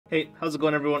Hey, how's it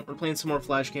going everyone? We're playing some more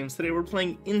Flash games. Today we're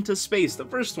playing Into Space, the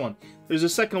first one. There's a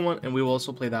second one, and we will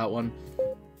also play that one.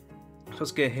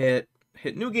 Let's get hit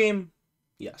new game.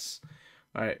 Yes.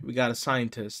 Alright, we got a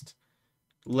scientist.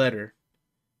 Letter.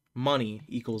 Money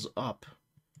equals up.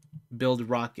 Build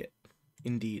rocket.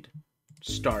 Indeed.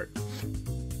 Start.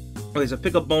 Okay, so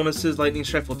pick up bonuses. Lightning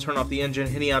strike will turn off the engine.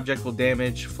 Any object will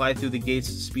damage. Fly through the gates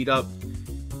to speed up.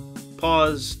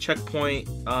 Pause. Checkpoint.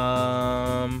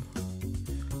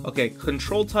 Okay,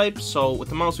 control type. So with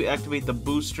the mouse we activate the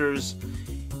boosters,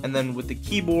 and then with the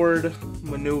keyboard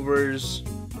maneuvers.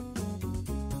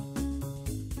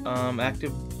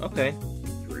 Active. Okay.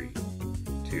 3,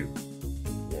 2,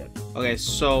 1. Okay,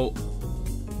 so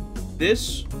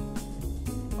this.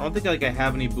 I don't think I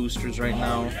have any boosters right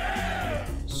now.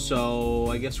 So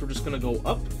I guess we're just gonna go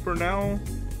up for now.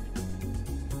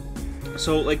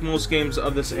 So like most games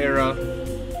of this era,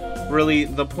 really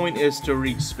the point is to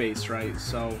reach space, right?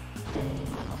 So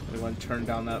we want to turn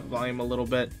down that volume a little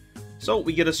bit. So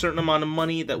we get a certain amount of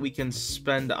money that we can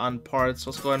spend on parts.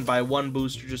 Let's go ahead and buy one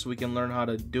booster just so we can learn how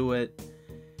to do it.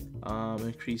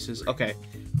 Increases. Okay,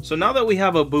 so now that we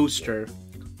have a booster,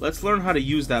 let's learn how to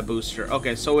use that booster.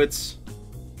 Okay, so it's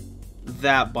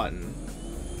that button.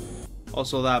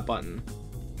 Also that button.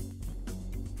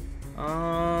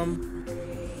 How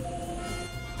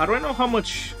do I know how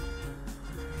much?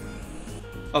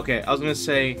 Okay, I was gonna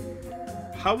say,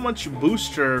 how much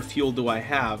booster fuel do I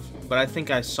have? But I think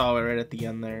I saw it right at the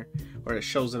end there, or it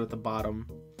shows it at the bottom.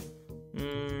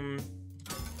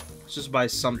 Let's just buy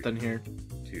something here.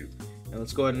 2. And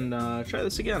let's go ahead and try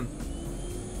this again.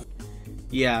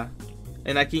 Yeah,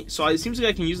 and I can. So it seems like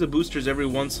I can use the boosters every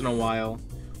once in a while.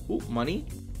 Ooh, money.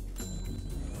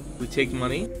 We take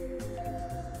money.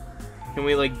 Can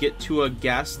we like get to a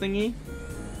gas thingy?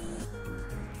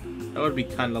 That would be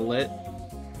kind of lit.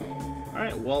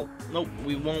 Alright, well, nope,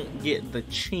 we won't get the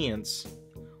chance.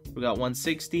 We got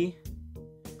 160.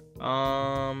 Let's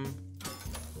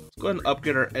go ahead and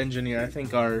upgrade our engine here. I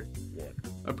think our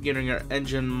upgrading our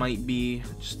engine might be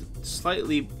just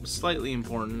slightly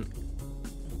important.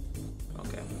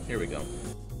 Okay, here we go.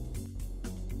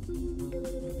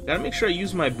 Gotta make sure I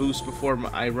use my boost before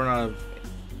I run out of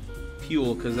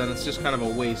fuel, because then it's just kind of a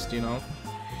waste, you know?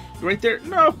 Right there.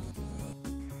 No!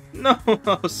 No!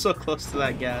 I was so close to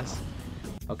that gas.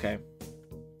 Okay.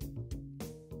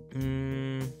 I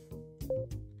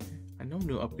know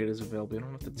new upgrade is available. You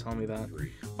don't have to tell me that.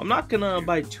 I'm not gonna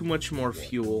buy too much more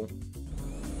fuel.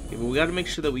 Okay, but we gotta make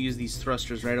sure that we use these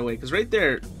thrusters right away, because right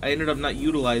there, I ended up not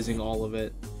utilizing all of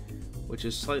it, which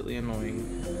is slightly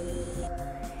annoying.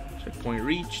 Checkpoint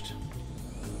reached.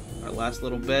 Our last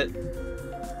little bit.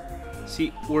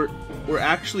 See, we're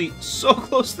actually so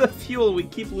close to the fuel. We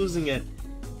keep losing it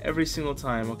every single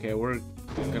time. Okay, we're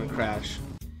gonna crash.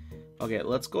 Okay,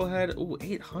 let's go ahead. Ooh,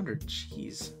 800.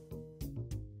 Jeez.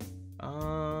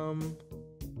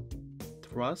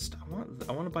 Thrust.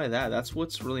 I want to buy that. That's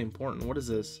what's really important. What is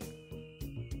this?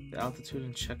 The altitude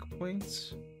and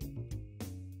checkpoints.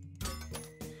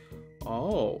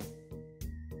 Oh.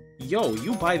 Yo,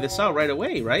 you buy this out right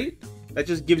away, right? That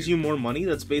just gives you more money.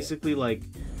 That's basically like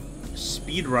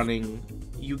speed running.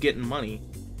 You getting money.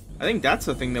 I think that's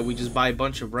the thing that we just buy a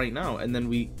bunch of right now, and then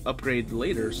we upgrade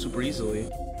later super easily.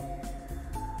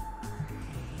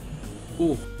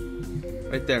 Ooh,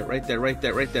 right there, right there, right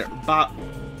there, right there. Bop.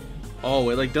 Oh,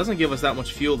 it like doesn't give us that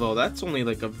much fuel though. That's only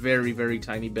like a very, very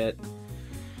tiny bit.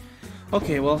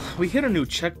 Okay, well, we hit a new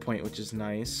checkpoint, which is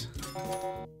nice.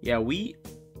 Yeah, let's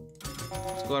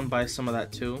go ahead and buy some of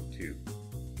that too. 2,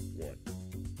 1.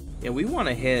 Yeah, we want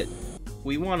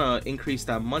to increase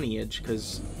that money edge,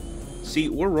 because see,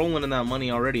 we're rolling in that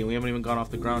money already, and we haven't even gone off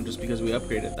the ground just because we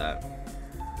upgraded that.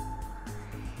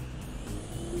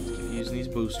 Let's keep using these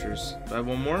boosters. Do I have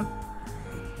one more?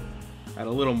 Had a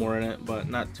little more in it, but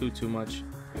not too much.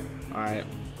 Alright.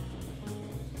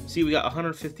 See, we got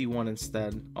 151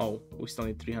 instead. Oh, we still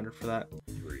need 300 for that.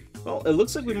 3. Well, it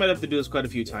looks like we might have to do this quite a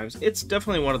few times. It's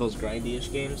definitely one of those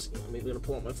grindy-ish games. Maybe I'm gonna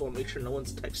pull out my phone, make sure no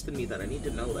one's texted me that I need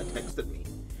to know that texted me.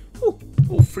 Ooh,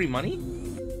 free money?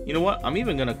 You know what? I'm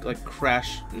even gonna, like,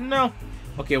 crash. No.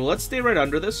 Okay, well, let's stay right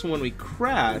under this, so when we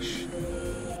crash,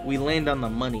 we land on the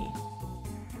money.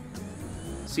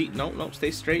 See? No,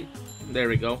 stay straight. There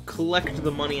we go. Collect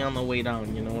the money on the way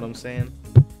down, you know what I'm saying?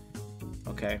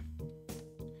 Okay.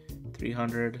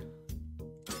 300.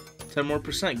 10 more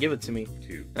 %, give it to me.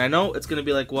 2. And I know it's gonna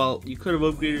be like, well, you could have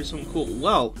upgraded something cool.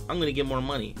 Well, I'm gonna get more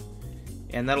money.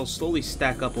 And that'll slowly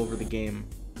stack up over the game.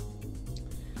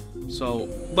 So,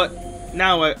 but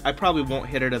now I probably won't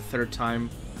hit it a third time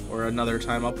or another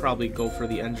time. I'll probably go for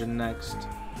the engine next.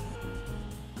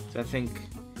 So I think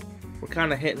we're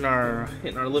kind of hitting our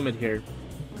limit here.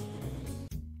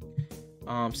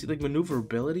 See, like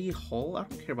maneuverability, hull. I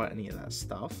don't care about any of that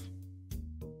stuff.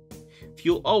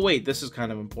 Fuel. Oh wait, this is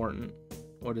kind of important.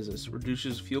 What is this?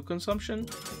 Reduces fuel consumption.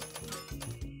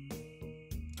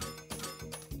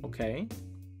 Okay.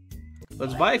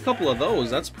 Let's buy a couple of those.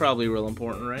 That's probably real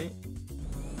important, right?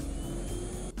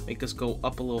 Make us go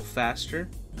up a little faster.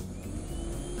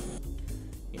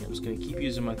 Yeah, I'm just gonna keep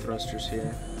using my thrusters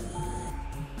here.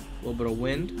 A little bit of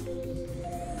wind.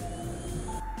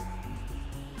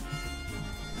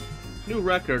 New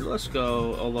record. Let's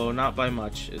go. Although not by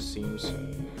much, it seems.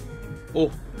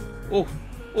 Oh, oh,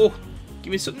 oh!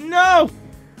 Give me some. No!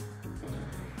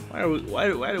 Why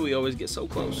do we always get so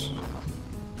close?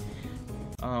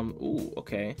 Ooh,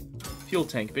 okay. Fuel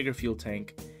tank, bigger fuel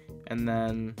tank. And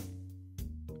then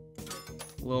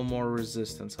a little more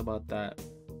resistance. How about that?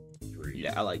 3,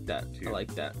 Yeah, I like that. 2, I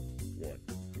like that. 1.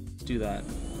 Let's do that.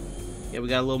 Yeah, we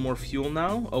got a little more fuel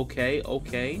now. Okay,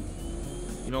 okay.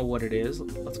 You know what it is.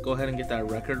 Let's go ahead and get that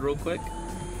record real quick.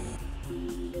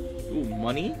 Ooh,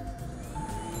 money.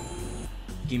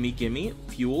 Gimme, gimme.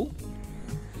 Fuel.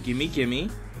 Gimme, gimme.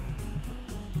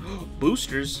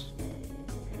 Boosters.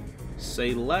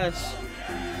 Say less.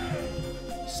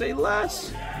 Say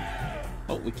less.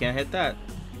 Oh, we can't hit that.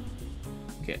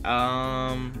 Okay,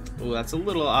 oh, that's a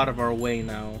little out of our way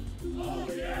now.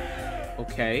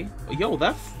 Okay. Yo,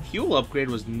 that fuel upgrade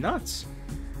was nuts.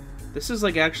 This is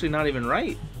like actually not even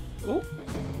right. Oh.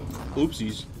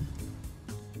 Oopsies.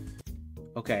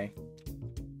 Okay.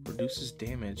 Reduces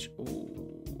damage.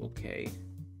 Ooh, okay.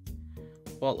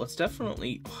 Well, let's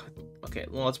definitely... Okay,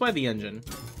 well, let's buy the engine.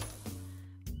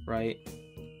 Right?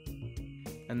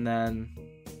 And then...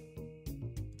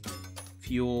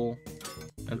 fuel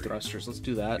and thrusters. Let's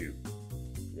do that. 2,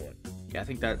 1. Yeah, I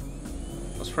think that's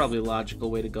probably a logical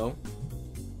way to go.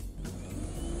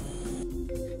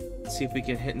 Let's see if we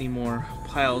can hit any more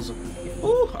piles of...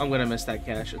 Ooh, I'm gonna miss that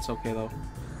cash. It's okay, though.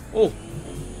 Oh!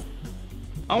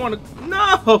 I wanna...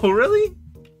 No! Really?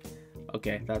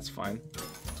 Okay, that's fine.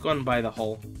 Let's go ahead and buy the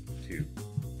hull. 2,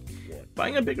 1.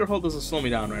 Buying a bigger hull doesn't slow me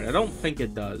down, right? I don't think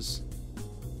it does.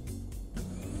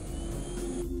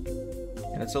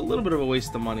 And it's a little bit of a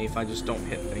waste of money if I just don't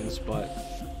hit things, but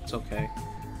it's okay.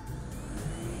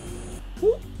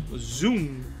 Woo!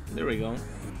 Zoom! There we go.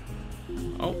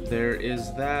 Oh, there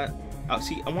is that. Oh,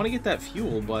 see, I want to get that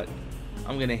fuel, but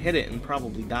I'm gonna hit it and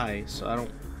probably die, so I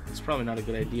don't... It's probably not a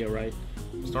good idea, right?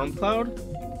 Storm Cloud?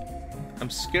 I'm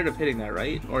scared of hitting that,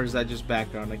 right? Or is that just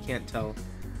background? I can't tell.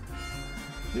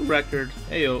 New record.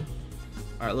 Heyo.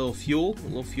 Alright, little fuel. A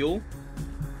little fuel.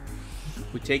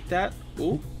 We take that.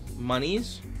 Ooh.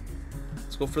 Monies.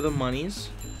 Let's go for the monies.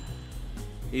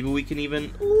 Maybe we can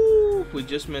even... Ooh. We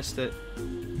just missed it.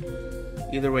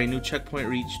 Either way, new checkpoint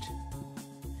reached.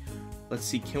 Let's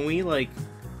see. Can we, like...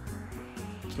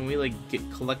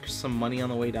 collect some money on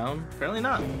the way down? Apparently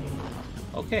not.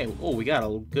 Okay. Oh, we got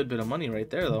a good bit of money right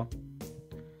there, though.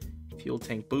 Fuel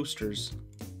tank boosters.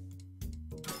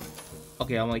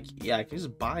 Okay, I'm like, yeah, I can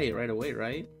just buy it right away,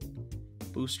 right?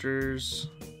 Boosters.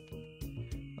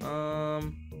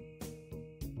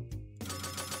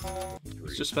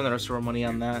 Let's just spend the rest of our money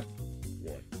on that.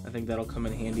 I think that'll come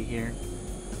in handy here.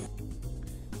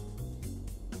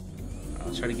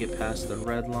 I'll try to get past the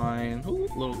red line. Ooh,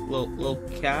 little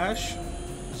cash.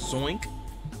 Zoink.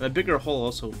 And a bigger hole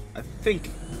also, I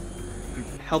think,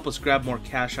 help us grab more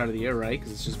cash out of the air, right?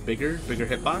 Because it's just bigger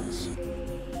hitbox.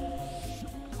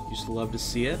 Used to love to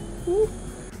see it. Ooh.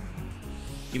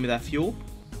 Give me that fuel.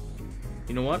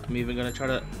 You know what? I'm even gonna try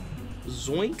to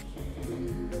zoink.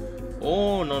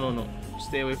 Oh, no.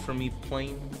 Stay away from me,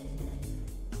 plane.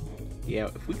 Yeah,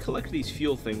 if we collect these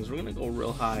fuel things, we're gonna go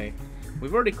real high.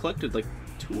 We've already collected like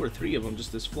 2 or 3 of them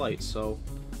just this flight, so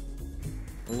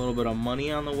a little bit of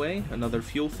money on the way. Another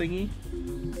fuel thingy.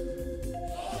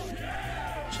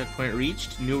 Checkpoint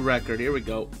reached. New record. Here we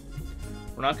go.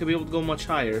 We're not gonna be able to go much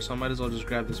higher, so I might as well just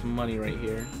grab this money right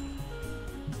here.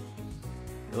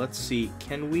 Let's see.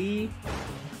 Can we...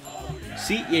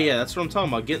 See? Yeah, that's what I'm talking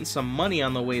about. Getting some money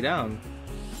on the way down.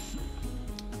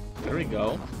 There we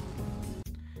go.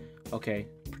 Okay.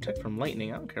 Protect from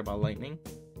lightning. I don't care about lightning.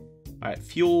 Alright,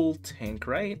 fuel tank,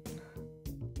 right?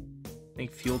 I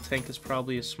think fuel tank is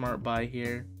probably a smart buy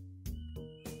here.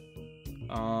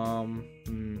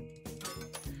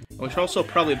 We should also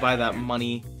probably buy that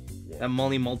money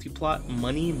multiplier.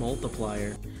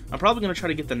 I'm probably gonna try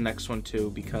to get the next one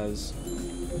too, because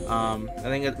I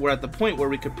think we're at the point where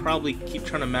we could probably keep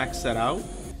trying to max that out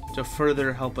to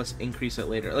further help us increase it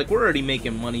later. Like, we're already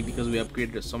making money because we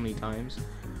upgraded it so many times.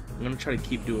 I'm gonna try to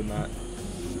keep doing that.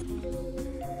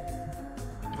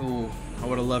 Ooh, I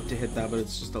would have loved to hit that, but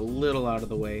it's just a little out of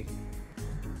the way.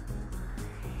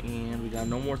 And we got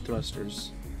no more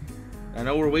thrusters. I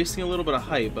know we're wasting a little bit of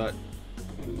height, but...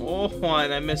 Oh,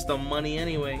 and I missed the money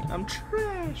anyway. I'm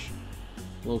trash.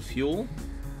 A little fuel.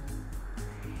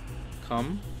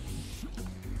 Come.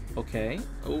 Okay.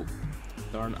 Oh,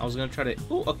 darn. I was going to try to...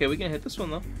 Oh, okay, we can hit this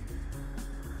one, though.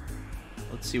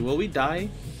 Let's see. Will we die?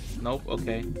 Nope.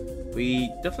 Okay. We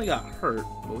definitely got hurt,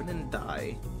 but we didn't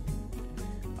die.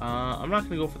 I'm not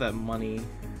going to go for that money.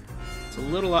 It's a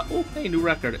little out... Oh, hey, new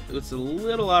record. It's a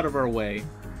little out of our way.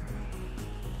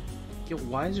 Yo,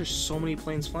 why is there so many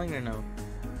planes flying right now?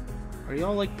 Are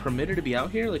y'all, like, permitted to be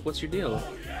out here? Like, what's your deal?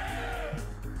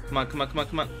 Come on, come on, come on,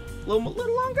 come on. A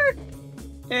little longer?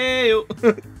 Hey!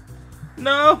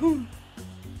 No!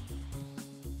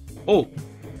 Oh!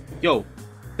 Yo!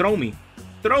 Throw me!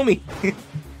 Throw me!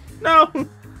 No!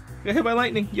 Got hit by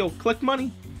lightning. Yo, collect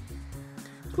money.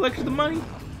 Collect the money.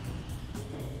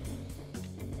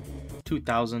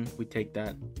 2,000. We take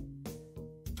that.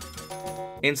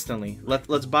 Instantly.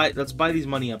 Let's buy these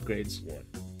money upgrades.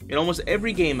 In almost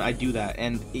every game I do that,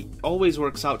 and it always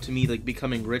works out to me like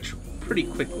becoming rich pretty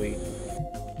quickly.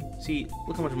 See,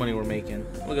 look how much money we're making.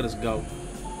 Look at us go.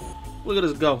 Look at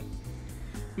us go.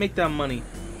 Make that money.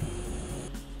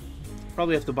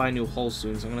 Probably have to buy new hulls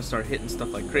soon, so I'm gonna start hitting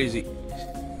stuff like crazy.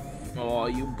 Oh,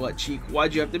 you butt cheek.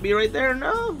 Why'd you have to be right there?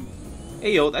 No!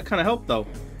 Hey, yo, that kind of helped, though.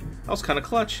 That was kind of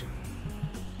clutch.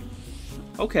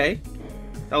 Okay.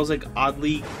 That was, like,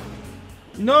 oddly...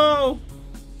 No!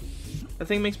 That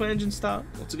thing makes my engine stop.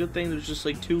 It's a good thing there's just,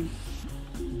 like, 2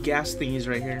 gas thingies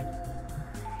right here.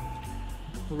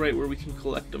 Right where we can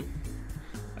collect them.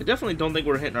 I definitely don't think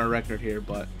we're hitting our record here,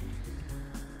 but...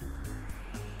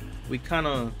 We kind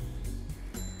of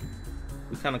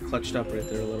clutched up right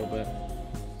there a little bit.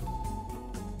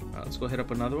 Alright, let's go hit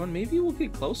up another one. Maybe we'll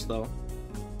get close, though.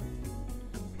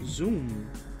 Zoom.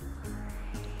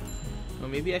 Well,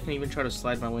 maybe I can even try to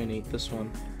slide my way and eat this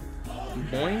one.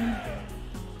 Boing.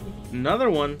 Another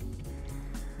one.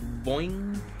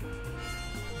 Boing.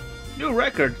 New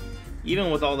record.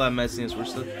 Even with all that messiness,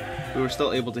 we were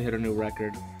still able to hit a new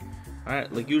record.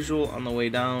 Alright, like usual, on the way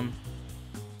down.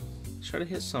 Let's try to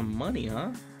hit some money,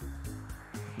 huh?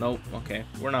 Nope. Okay,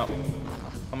 we're not.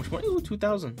 How much money? Ooh,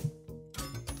 2,000.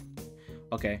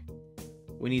 Okay.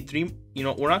 We need 3. You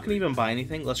know, we're not going to even buy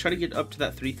anything. Let's try to get up to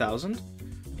that 3,000.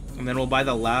 And then we'll buy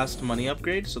the last money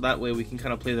upgrade. So that way we can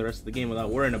kind of play the rest of the game without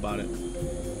worrying about it.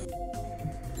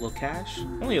 A little cash.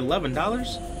 Only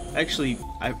 $11? Actually,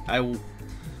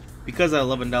 because of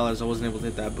 $11, I wasn't able to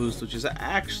hit that boost, which is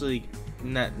actually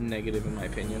net negative in my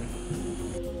opinion.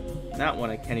 That one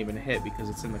I can't even hit because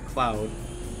it's in the cloud.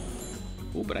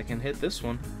 Ooh, but I can hit this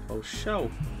one. Oh,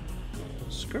 show.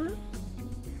 Skirt.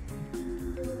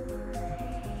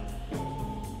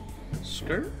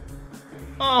 Skirt.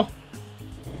 Oh,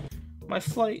 my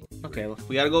flight. Okay,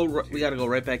 we gotta go. We gotta go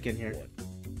right back in here.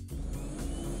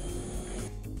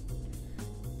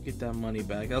 Get that money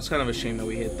back. That was kind of a shame that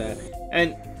we hit that.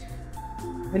 And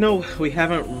I know we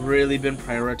haven't really been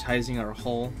prioritizing our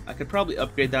hull. I could probably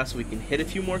upgrade that so we can hit a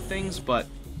few more things, but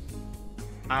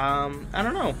I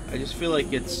don't know. I just feel like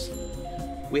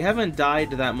we haven't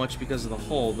died that much because of the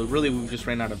hull, but really we've just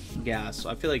ran out of gas. So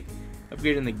I feel like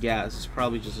upgrading the gas is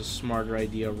probably just a smarter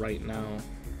idea right now.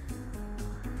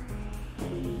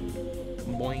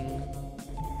 Boing.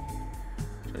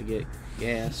 Try to get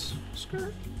gas.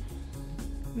 Skirt.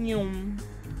 Nyum.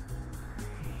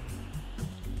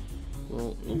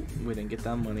 Well, ooh, we didn't get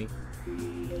that money.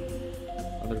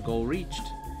 Another goal reached.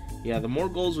 Yeah, the more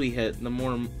goals we hit, the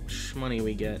more money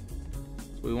we get.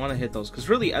 So we want to hit those. Because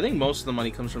really, I think most of the money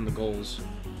comes from the goals.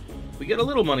 We get a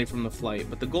little money from the flight,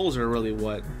 but the goals are really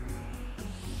what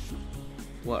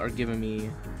are giving me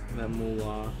that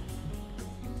moolah.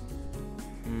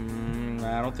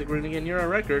 I don't think we're going to get near our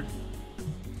record.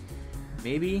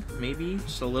 Maybe,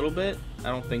 just a little bit. I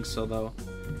don't think so, though.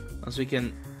 Unless we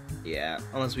can... Yeah,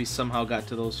 unless we somehow got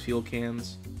to those fuel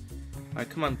cans. Alright,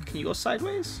 come on. Can you go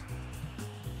sideways?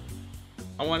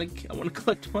 I want to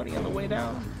collect money on the way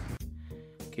down.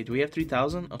 Okay, do we have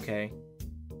 3,000? Okay.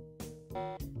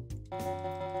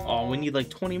 Oh, we need like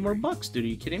 20 more bucks, dude. Are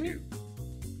you kidding me?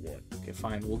 Okay,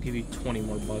 fine. We'll give you 20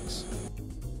 more bucks.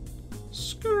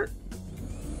 Skirt.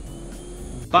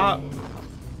 Bop.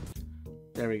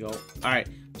 There we go. Alright,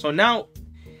 so now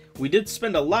we did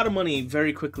spend a lot of money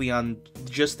very quickly on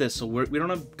just this, so we don't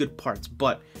have good parts.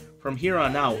 But from here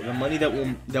on out, the money that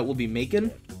we'll be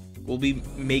making, we'll be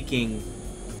making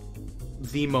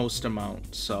the most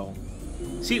amount. So,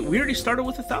 see, we already started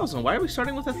with 1,000. Why are we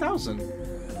starting with 1,000?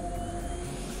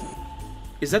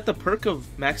 Is that the perk of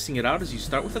maxing it out? Is you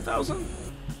start with 1,000?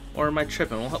 Or am I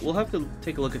tripping? We'll have to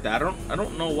take a look at that. I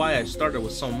don't know why I started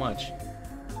with so much.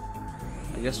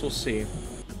 I guess we'll see.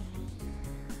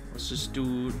 Let's just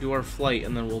do our flight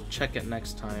and then we'll check it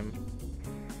next time.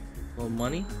 A little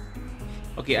money.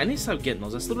 Okay, I need to stop getting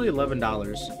those. That's literally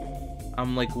 $11.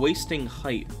 I'm like wasting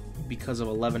height because of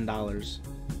 $11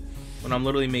 when I'm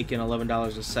literally making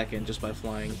 $11 a second just by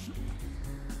flying.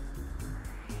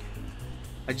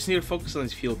 I just need to focus on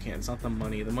these fuel cans, not the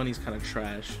money. The money's kind of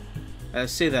trash. I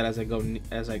say that as I go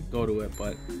to it,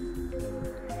 but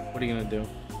what are you gonna do?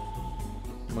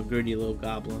 I'm a greedy little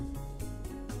goblin.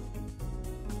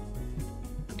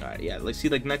 All right, yeah. Let's see.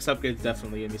 Like next upgrade is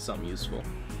definitely gonna be something useful.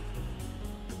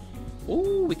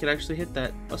 Ooh, we could actually hit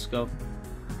that. Let's go.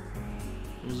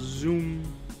 Zoom.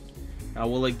 Now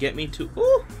will it get me to?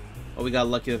 Ooh. Oh, we got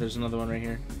lucky that there's another one right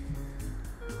here.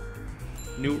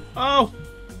 New. Oh.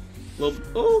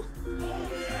 Little. Ooh.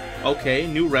 Okay,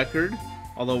 new record.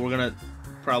 Although we're gonna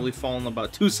probably fall in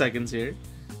about 2 seconds here.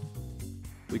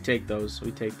 We take those.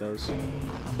 We take those.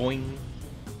 Boing.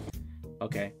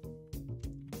 Okay.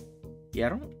 Yeah, I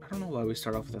don't know why we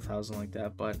start off with 1,000 like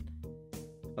that, but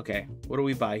okay. What do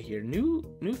we buy here? New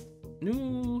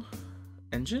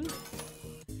engine?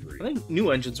 I think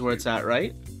new engine's where it's at,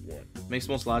 right? Makes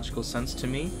most logical sense to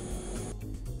me.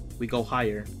 We go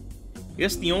higher. I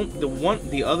guess the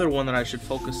other one that I should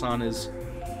focus on is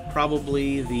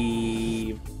probably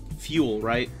the fuel,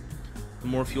 right? The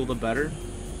more fuel, the better.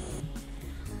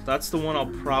 That's the one I'll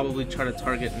probably try to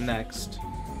target next.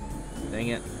 Dang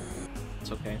it.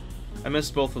 It's okay. I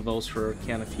missed both of those for a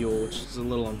can of fuel, which is a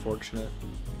little unfortunate.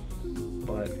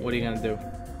 But what are you gonna do?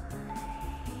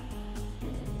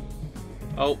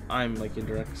 Oh, I'm like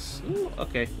indirect. Ooh,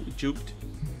 okay, we juked.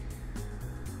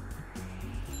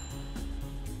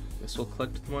 Guess we'll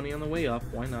collect the money on the way up.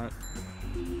 Why not?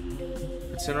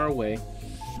 It's in our way.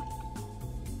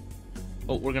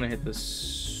 Oh, we're gonna hit the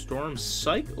storm.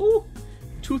 Psych. Ooh,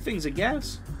 2 things of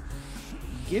gas.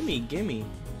 Gimme, gimme.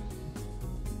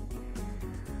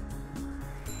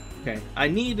 Okay, I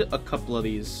need a couple of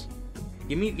these.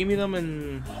 Give me them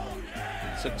in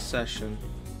succession.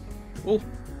 Oh,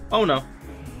 oh no.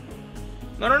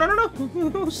 No, no, no, no,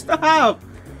 no. Stop.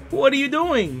 What are you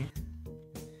doing?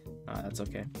 Ah, that's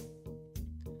okay.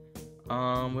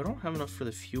 We don't have enough for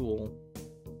the fuel.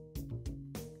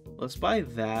 Let's buy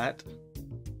that.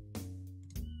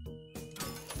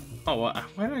 Oh, why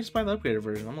did I just buy the upgraded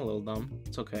version? I'm a little dumb.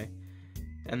 It's okay.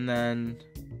 And then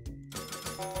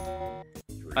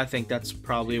I think that's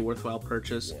probably a worthwhile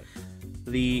purchase.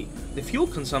 The fuel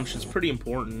consumption is pretty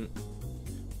important.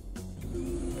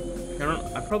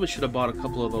 I probably should have bought a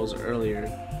couple of those earlier.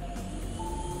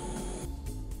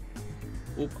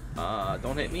 Oop,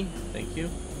 don't hit me. Thank you.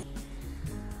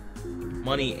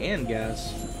 Money and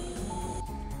gas.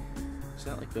 Is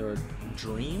that like a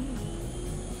dream?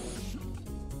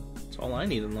 That's all I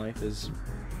need in life is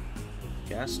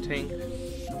gas tank,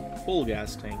 full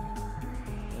gas tank,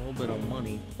 a little bit of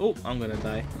money. Oh, I'm gonna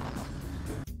die.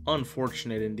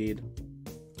 Unfortunate indeed.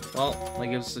 Well, that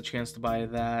gives us a chance to buy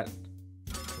that.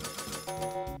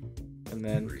 And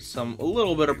then a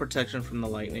little bit of protection from the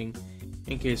lightning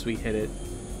in case we hit it.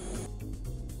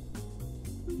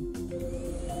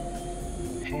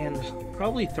 And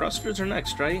probably thrusters are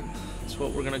next, right? That's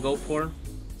what we're gonna go for.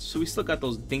 So we still got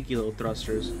those dinky little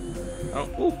thrusters.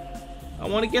 Oh, I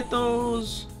want to get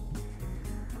those.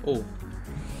 Oh,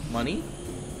 money.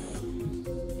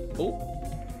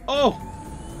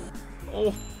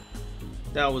 Oh,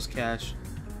 that was cash.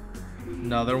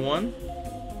 Another one.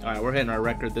 All right, we're hitting our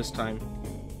record this time.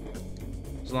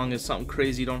 As long as something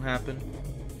crazy don't happen.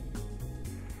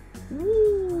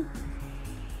 Woo.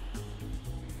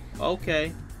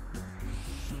 Okay.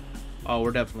 Oh,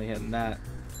 we're definitely hitting that.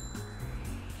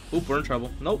 Oop, we're in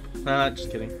trouble. Nope. Nah,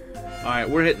 just kidding. Alright,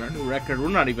 we're hitting our new record. We're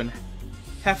not even...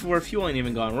 half of our fuel ain't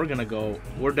even gone. We're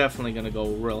definitely gonna go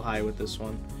real high with this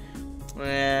one.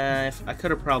 If I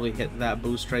could have probably hit that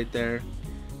boost right there.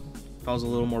 If I was a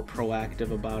little more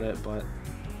proactive about it, but...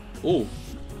 Ooh.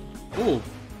 Ooh.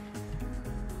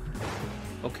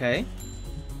 Okay.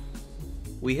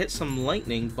 We hit some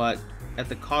lightning, but at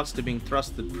the cost of being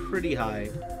thrusted pretty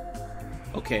high.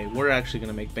 Okay, we're actually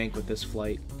gonna make bank with this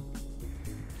flight.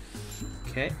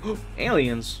 Okay.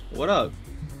 Aliens, what up?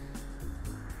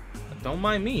 Don't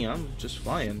mind me, I'm just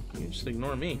flying. You just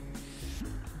ignore me.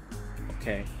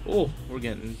 Okay. Oh, we're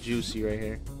getting juicy right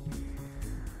here.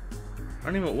 I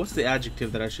don't even... what's the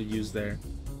adjective that I should use there?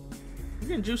 We're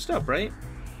getting juiced up, right?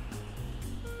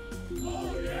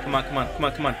 Come on, come on, come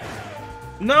on, come on.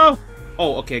 No!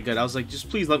 Oh, okay, good. I was like, just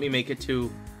please let me make it to...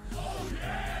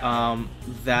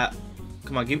 that...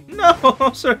 Come on, give me...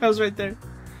 No! Sorry, I was right there.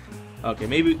 Okay,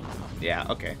 maybe. Yeah.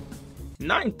 Okay.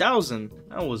 9,000.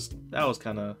 That was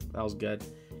good.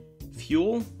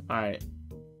 Fuel. All right.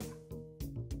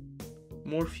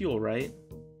 More fuel, right?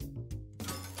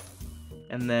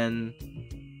 And then,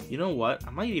 you know what?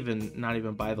 I might even not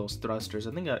even buy those thrusters.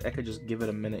 I think I could just give it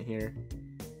a minute here.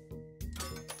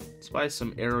 Let's buy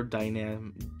some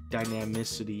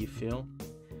dynamicity. You feel?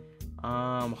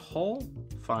 Hull.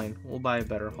 Fine. We'll buy a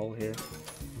better hull here.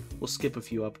 We'll skip a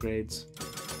few upgrades,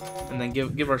 and then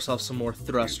give ourselves some more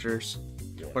thrusters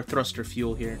or thruster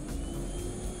fuel here.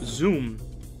 Zoom.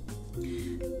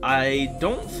 I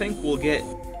don't think we'll get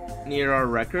near our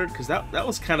record because that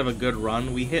was kind of a good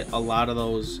run. We hit a lot of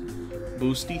those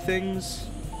boosty things.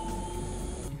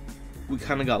 We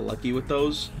kind of got lucky with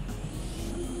those.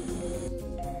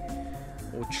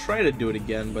 We'll try to do it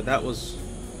again, but that was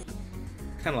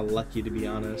kind of lucky, to be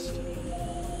honest.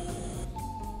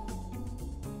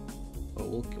 But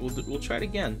we'll try it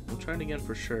again. We'll try it again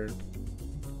for sure.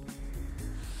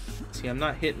 See, I'm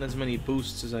not hitting as many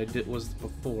boosts as I was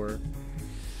before.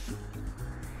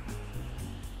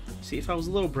 See, if I was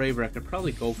a little braver, I could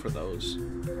probably go for those.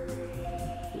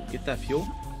 Get that fuel.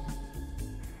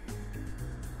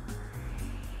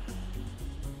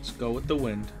 Let's go with the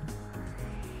wind.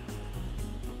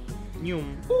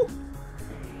 Nyum.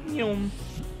 Nyum.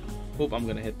 Hope I'm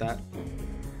gonna hit that.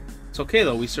 It's okay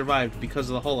though, we survived because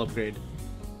of the hull upgrade.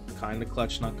 Kinda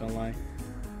clutch, not gonna lie.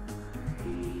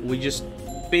 We just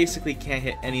basically can't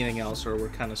hit anything else or we're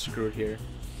kinda screwed here.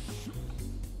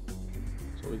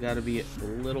 So we gotta be a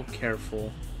little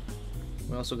careful.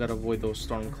 We also gotta avoid those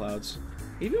storm clouds.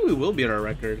 Maybe we will beat our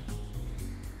record.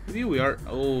 Maybe we are.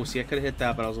 Oh, see, I could have hit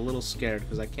that, but I was a little scared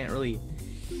because I can't really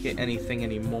hit anything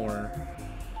anymore.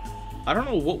 I don't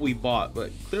know what we bought,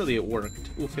 but clearly it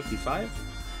worked. Ooh, 55?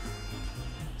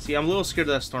 See, I'm a little scared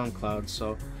of that storm cloud,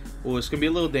 so... Ooh, it's gonna be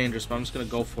a little dangerous, but I'm just gonna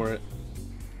go for it.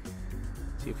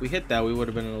 See, if we hit that, we would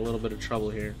have been in a little bit of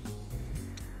trouble here.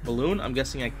 Balloon? I'm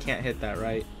guessing I can't hit that,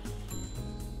 right?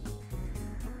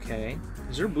 Okay.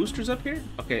 Is there boosters up here?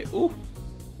 Okay, ooh.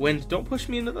 Wind, don't push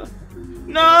me into the...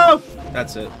 No!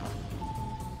 That's it.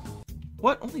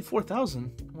 What? Only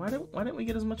 4,000? Why didn't we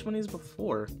get as much money as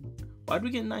before? Why'd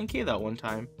we get 9K that one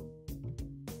time?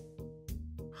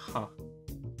 Huh.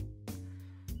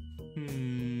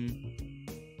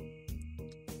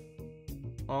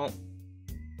 Well,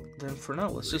 then for now,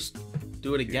 let's just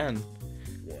do it again.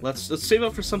 Let's save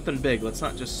up for something big. Let's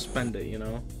not just spend it, you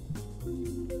know?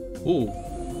 Ooh.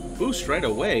 Boost right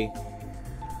away.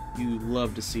 You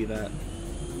love to see that.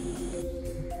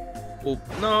 Oh,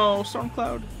 no! Storm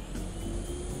cloud.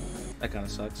 That kind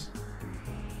of sucks.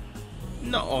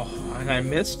 No! Oh, and I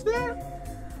missed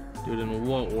that? Dude, in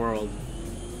what world?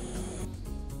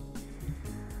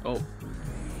 Oh.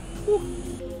 Whew.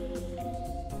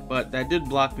 But that did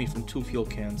block me from 2 fuel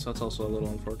cans, so that's also a little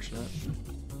unfortunate.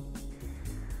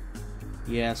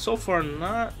 Yeah, so far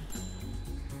not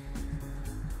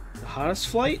the hottest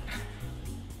flight,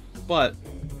 but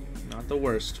not the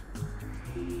worst.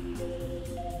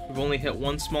 We've only hit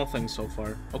one small thing so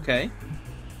far. Okay.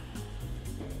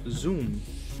 Zoom.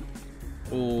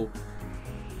 Oh,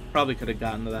 probably could have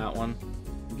gotten to that one.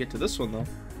 Get to this one though.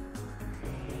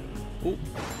 Oh,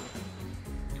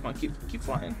 come on, keep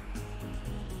flying.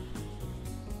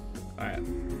 All right,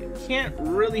 can't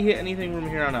really hit anything from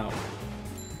here on out.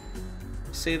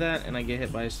 I say that and I get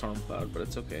hit by a storm cloud, but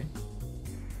it's okay.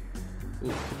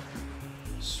 Ooh,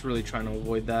 just really trying to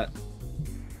avoid that.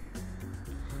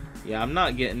 Yeah, I'm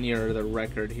not getting near the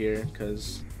record here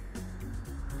because.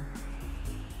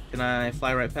 Can I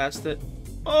fly right past it?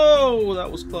 Oh,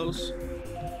 that was close.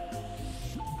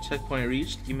 Checkpoint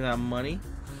reached. Give me that money.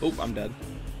 Oh, I'm dead.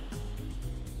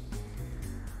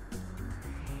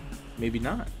 Maybe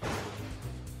not.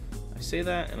 I say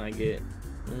that and I get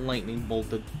lightning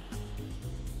bolted.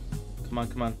 Come on,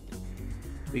 come on.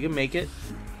 We can make it.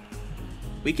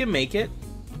 We can make it.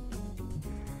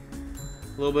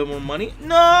 A little bit more money.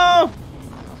 No!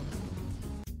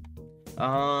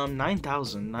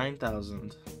 9,000.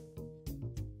 9,000.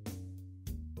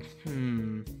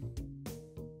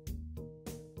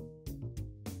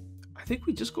 I think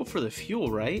we just go for the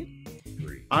fuel, right?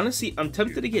 Honestly, I'm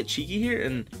tempted to get cheeky here,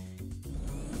 and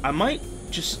I might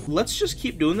just... Let's just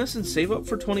keep doing this and save up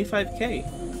for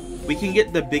 25K. We can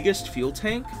get the biggest fuel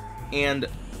tank, and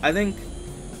I think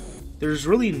there's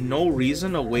really no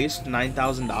reason to waste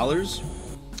 $9,000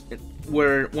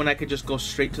 when I could just go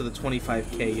straight to the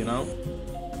 25K, you know?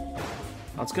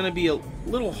 Now, it's gonna be a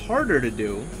little harder to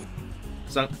do.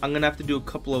 So I'm gonna have to do a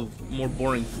couple of more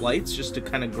boring flights just to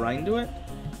kind of grind to it.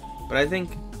 But I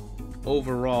think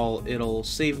overall it'll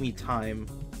save me time.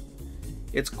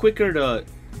 It's quicker to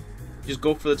Just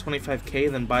go for the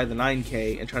 25k, then buy the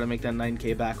 9k, and try to make that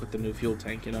 9k back with the new fuel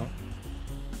tank, you know?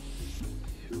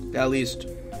 At least,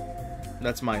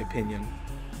 that's my opinion.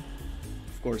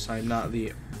 Of course, I'm not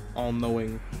the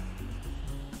all-knowing...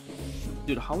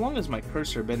 Dude, how long has my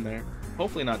cursor been there?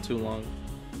 Hopefully not too long.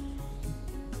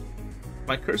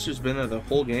 My cursor's been there the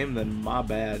whole game, then my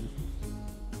bad.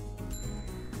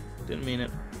 Didn't mean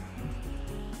it.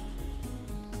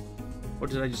 Or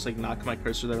did I just like knock my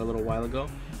cursor there a little while ago?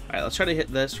 Alright, let's try to hit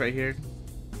this right here.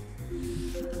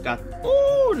 Got...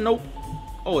 Oh, nope.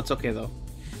 Oh, it's okay though.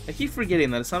 I keep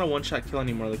forgetting that it's not a one-shot kill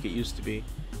anymore like it used to be.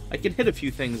 I can hit a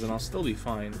few things and I'll still be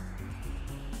fine.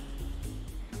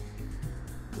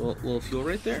 Little fuel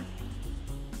right there.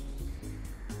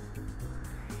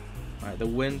 Alright, the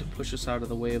wind pushes us out of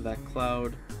the way of that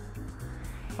cloud.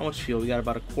 How much fuel? We got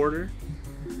about a quarter.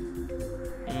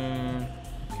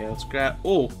 Okay, let's grab...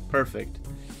 Oh, perfect.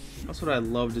 That's what I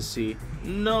love to see.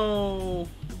 No!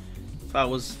 If I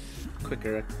was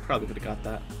quicker, I probably could have got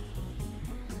that.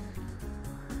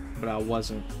 But I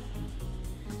wasn't.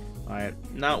 Alright,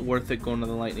 not worth it going to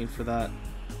the lightning for that.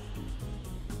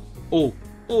 Oh!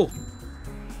 Oh!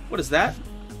 What is that?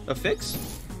 A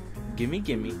fix? Gimme,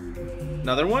 gimme.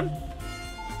 Another one?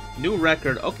 New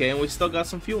record. Okay, and we still got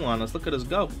some fuel on us. Look at us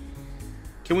go.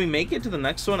 Can we make it to the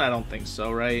next one? I don't think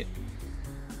so, right?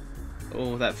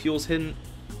 Oh, that fuel's hidden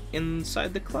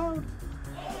inside the cloud.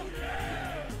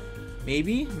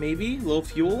 Maybe, maybe. Little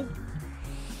fuel.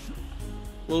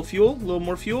 Little fuel. Little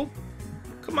more fuel.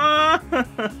 Come on!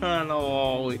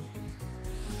 No.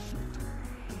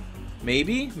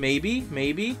 Maybe, maybe,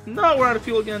 maybe. No, we're out of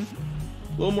fuel again.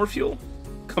 A little more fuel.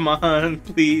 Come on,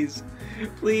 please.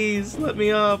 Please, let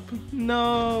me up.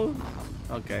 No.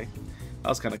 Okay. That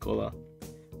was kind of cool, though.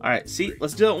 Alright, see?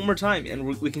 Let's do that one more time, and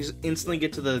we can just instantly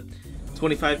get to the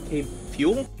 25k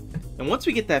fuel. And once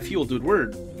we get that fuel, dude,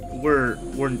 we're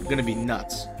gonna be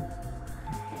nuts.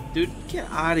 Dude, get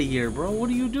out of here, bro. What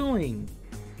are you doing?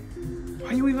 Why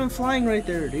are you even flying right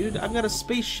there, dude? I've got a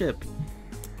spaceship.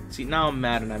 See, now I'm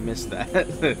mad and I missed that.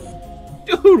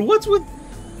 Dude, what's with...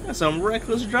 Got some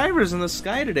reckless drivers in the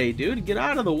sky today, dude. Get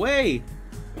out of the way.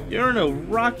 You're in a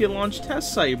rocket launch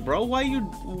test site, bro. Why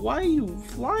are you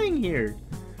flying here?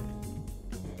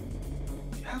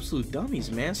 You absolute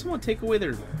dummies, man. Someone take away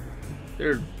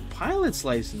their pilot's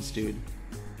license, dude.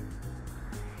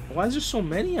 Why is there so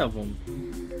many of them?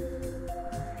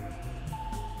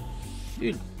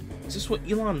 Dude, is this what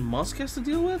Elon Musk has to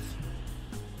deal with?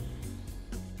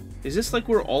 Is this like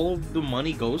where all of the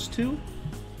money goes to?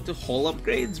 To hull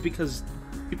upgrades because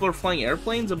people are flying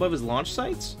airplanes above his launch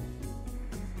sites?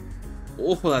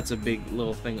 Oh, that's a big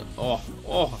little thing. Oh,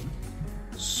 oh.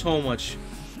 So much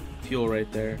fuel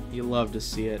right there. You love to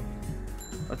see it.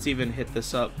 Let's even hit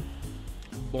this up.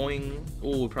 Boing.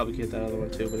 Oh, we probably could hit that other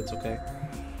one too, but it's okay.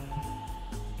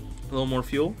 A little more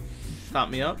fuel. Top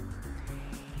me up.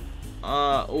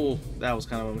 Oh, that was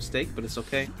kind of a mistake, but it's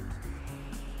okay.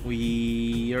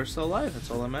 We are still alive. That's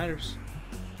all that matters.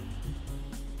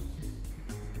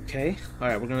 Okay.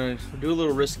 Alright, we're gonna do a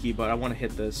little risky, but I want to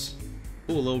hit this.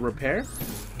 Ooh, a little repair.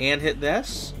 And hit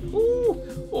this.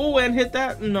 Ooh. Oh, and hit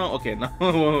that. No. Okay,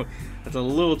 no. That's a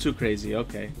little too crazy.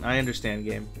 Okay. I understand,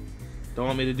 game. Don't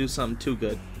want me to do something too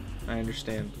good. I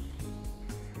understand.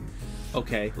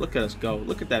 Okay, look at us go.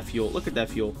 Look at that fuel. Look at that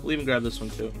fuel. We'll even grab this one,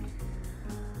 too.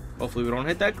 Hopefully we don't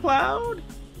hit that cloud.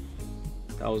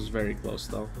 That was very close,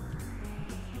 though.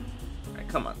 Alright,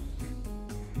 come on.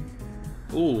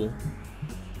 Ooh.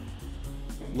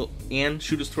 Look, and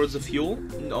shoot us towards the fuel.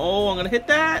 No, I'm gonna hit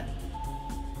that.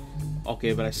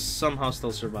 Okay, but I somehow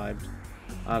still survived.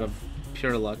 Out of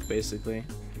pure luck, basically.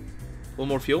 A little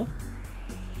more fuel.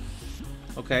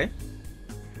 Okay.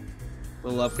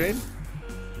 Little upgrade.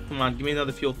 Come on, give me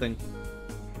another fuel thing.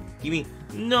 Give me...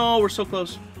 No, we're so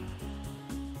close.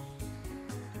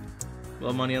 A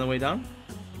little money on the way down.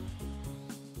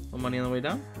 A little money on the way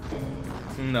down.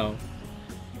 No.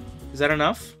 Is that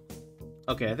enough?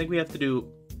 Okay, I think we have to do...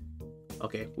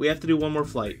 Okay, we have to do one more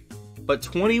flight. But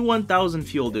 21,000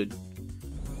 fuel, dude.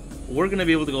 We're going to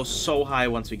be able to go so high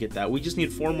once we get that. We just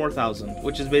need 4 more thousand,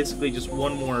 which is basically just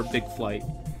one more big flight.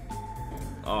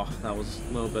 Oh, that was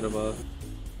a little bit of a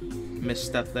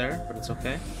misstep there, but it's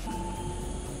okay.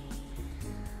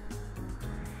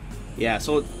 Yeah,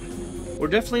 so we're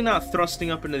definitely not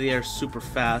thrusting up into the air super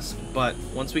fast, but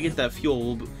once we get that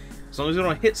fuel, as long as we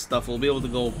don't hit stuff, we'll be able to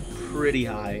go pretty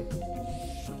high.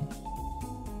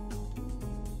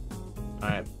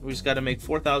 Alright, we just gotta make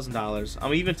 $4,000.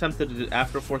 I'm even tempted to do,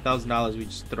 after $4,000, we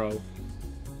just throw.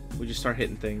 We just start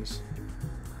hitting things.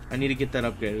 I need to get that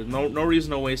upgraded. No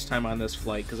reason to waste time on this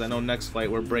flight, because I know next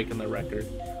flight we're breaking the record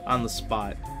on the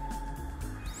spot.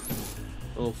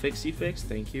 A little fixie fix,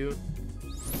 thank you.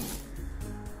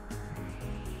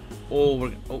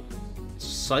 Oh, oh,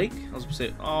 psych. I was gonna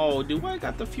say, oh, dude, why I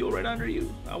got the fuel right under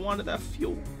you? I wanted that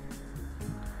fuel.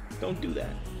 Don't do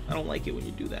that. I don't like it when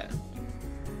you do that.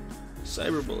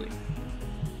 Cyberbully.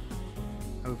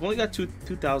 We've only got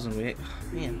 2,000.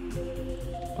 Man.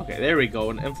 Okay, there we go.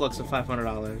 An influx of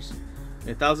 $500.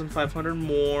 1,500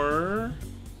 more.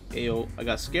 Ayo, I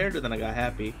got scared and then I got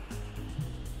happy.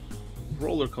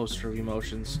 Roller coaster of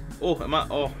emotions. Oh, am I?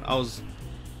 Oh, I was.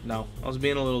 No, I was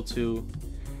being a little too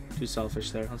selfish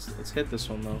there. Let's hit this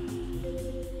one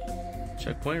though.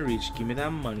 Checkpoint reached. Give me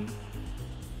that money.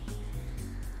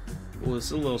 Well, this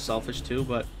is a little selfish too,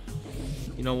 but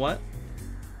you know what?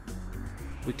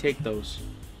 We take those.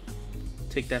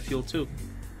 Take that fuel too.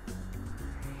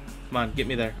 Come on, get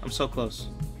me there. I'm so close.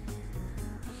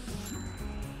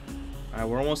 Alright,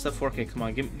 we're almost at 4K. Come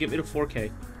on, get me to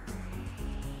 4K.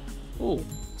 Oh,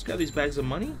 let's grab these bags of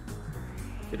money.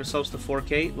 Get ourselves to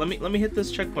 4K. Let me hit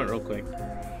this checkpoint real quick.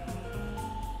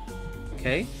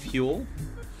 Okay, fuel.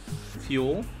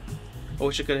 Fuel. I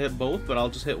wish I could hit both, but I'll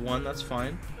just hit one, that's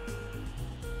fine.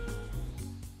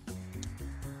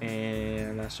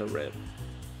 And that's a rip.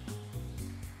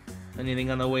 Anything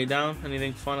on the way down?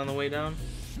 Anything fun on the way down?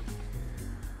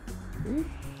 Ooh.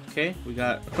 Okay,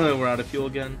 we're out of fuel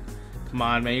again. Come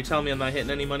on, man, you're telling me I'm not hitting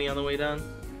any money on the way down?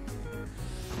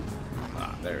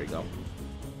 Ah, there we go.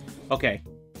 Okay.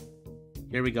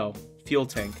 Here we go. Fuel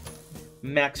tank.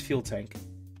 Max fuel tank.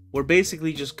 We're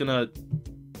basically just gonna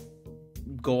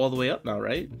go all the way up now,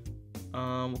 right?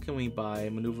 What can we buy?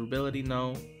 Maneuverability?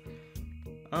 No.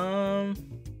 Can't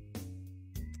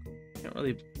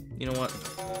really... You know what?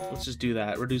 Let's just do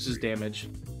that. Reduces damage.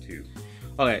 2.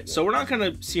 Okay, so we're not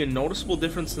gonna see a noticeable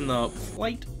difference in the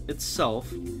flight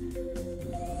itself,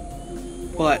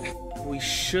 but we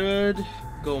should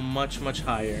go much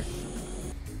higher.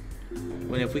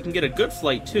 If we can get a good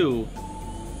flight too,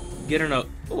 getting a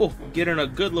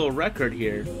good little record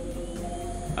here,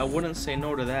 I wouldn't say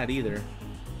no to that either.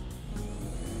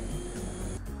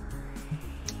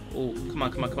 Oh, come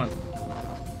on.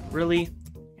 Really?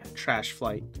 Yeah, trash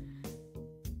flight.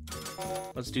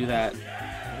 Let's do that.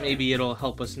 Maybe it'll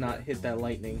help us not hit that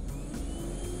lightning.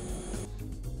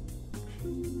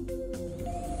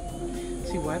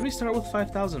 See, why did we start with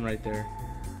 5,000 right there?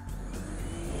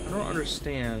 I don't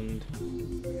understand.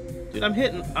 Dude,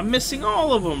 I'm missing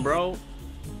all of them, bro.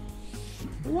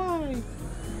 Why?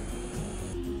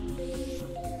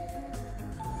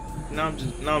 Now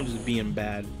I'm just being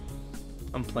bad.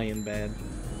 I'm playing bad.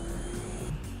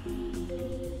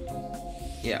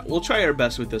 Yeah, we'll try our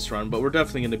best with this run, but we're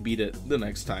definitely going to beat it the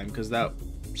next time, because that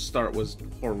start was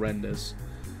horrendous.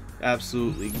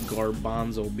 Absolutely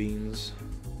garbanzo beans.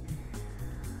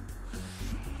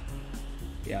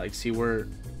 Yeah, like, see, we're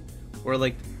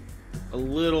like a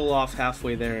little off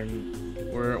halfway there,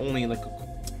 and we're only like...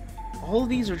 All of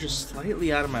these are just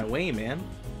slightly out of my way, man.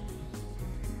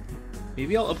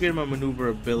 Maybe I'll upgrade my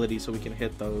maneuverability so we can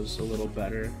hit those a little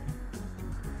better.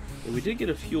 Yeah, we did get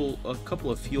a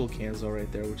couple of fuel cans though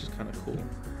right there, which is kind of cool.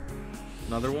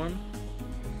 Another one.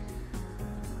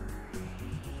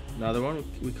 Another one.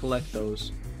 We collect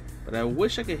those, but I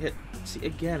wish I could hit. See,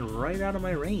 again, right out of my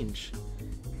range.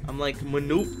 I'm like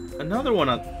another one.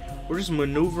 We're just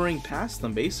maneuvering past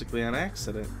them basically on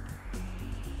accident.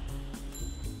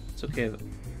 It's okay.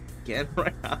 Again,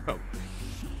 right out of.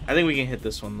 I think we can hit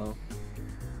this one though.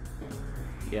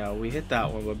 Yeah, we hit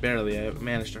that one, but barely. I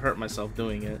managed to hurt myself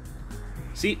doing it.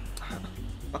 See?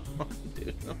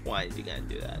 Dude, why did you guys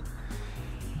do that?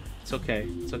 It's okay.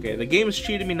 It's okay. The game has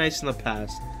treated me nice in the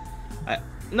past.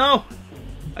 No!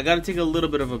 I gotta take a little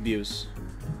bit of abuse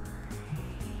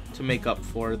to make up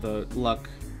for the luck.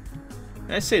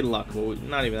 And I say luck, but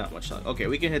not even that much luck. Okay,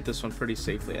 we can hit this one pretty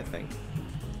safely, I think.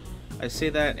 I say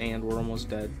that, and we're almost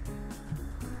dead.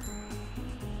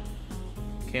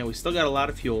 Okay, we still got a lot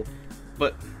of fuel.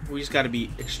 But we just got to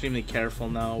be extremely careful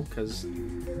now, because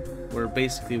we're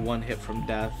basically one hit from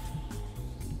death.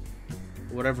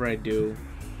 Whatever I do.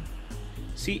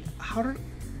 See,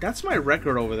 that's my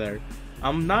record over there.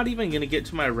 I'm not even going to get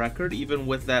to my record even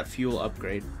with that fuel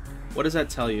upgrade. What does that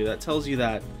tell you? That tells you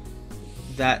that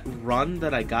that run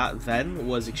that I got then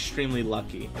was extremely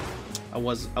lucky. I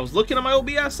was looking at my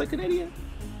OBS like an idiot.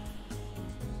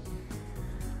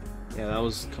 Yeah, that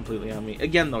was completely on me.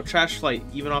 Again, though, trash flight,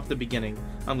 even off the beginning.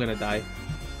 I'm gonna die.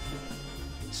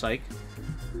 Psych.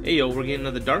 Hey, yo, we're getting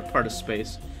to the dark part of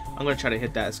space. I'm gonna try to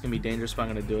hit that. It's gonna be dangerous, but I'm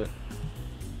gonna do it.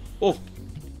 Oh!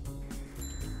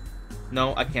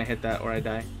 No, I can't hit that or I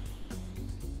die.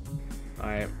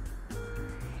 Alright.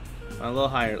 A little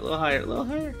higher, a little higher, a little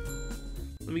higher.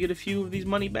 Let me get a few of these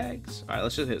money bags. All right,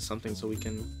 let's just hit something so we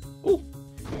can... Ooh!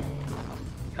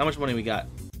 How much money we got?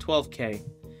 12K.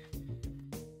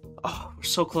 Oh, we're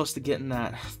so close to getting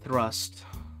that thrust.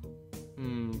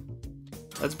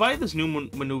 Let's buy this new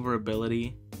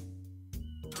maneuverability.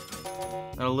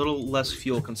 And a little less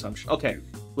fuel consumption. Okay,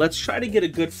 let's try to get a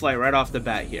good flight right off the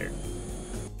bat here.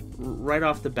 Right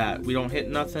off the bat. We don't hit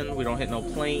nothing. We don't hit no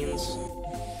planes.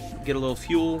 Get a little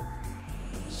fuel.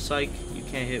 Psych, you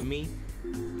can't hit me.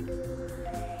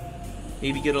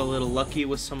 Maybe get a little lucky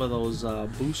with some of those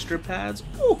booster pads.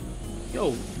 Oh,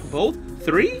 yo, both?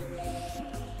 3?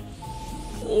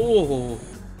 Oh,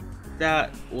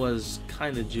 that was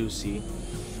kind of juicy.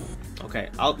 Okay,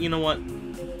 you know what?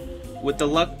 With the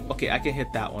luck, okay, I can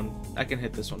hit that one. I can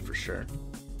hit this one for sure.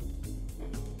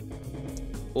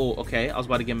 Oh, okay, I was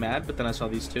about to get mad, but then I saw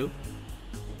these two.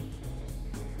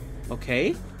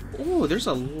 Okay. Oh, there's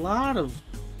a lot of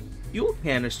fuel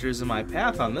canisters in my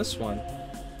path on this one.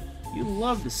 You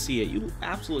love to see it. You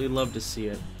absolutely love to see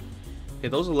it. Okay,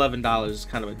 those $11 is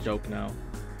kind of a joke now.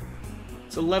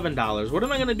 It's $11. What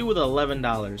am I going to do with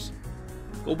 $11?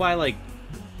 Go buy, like,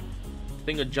 a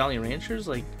thing of Jolly Ranchers?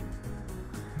 Like,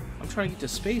 I'm trying to get to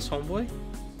space, homeboy.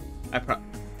 I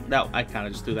kind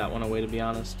of just threw that one away, to be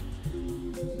honest.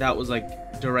 That was,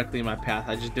 like, directly in my path.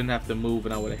 I just didn't have to move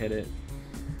and I would have hit it.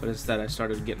 But instead, I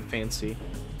started getting fancy.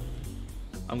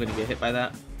 I'm going to get hit by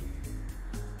that.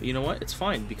 But you know what? It's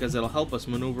fine, because it'll help us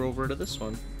maneuver over to this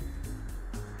one.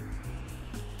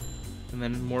 And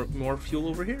then more fuel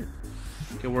over here.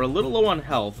 Okay, we're a little low on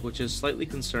health, which is slightly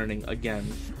concerning again.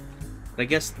 But I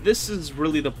guess this is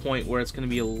really the point where it's going to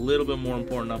be a little bit more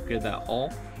important to upgrade that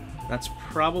hull. That's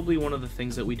probably one of the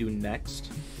things that we do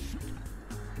next.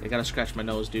 I gotta scratch my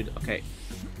nose, dude. Okay.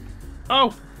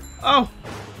 Oh! Oh!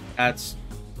 That's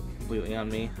completely on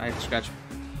me. I had to scratch...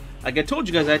 Like I told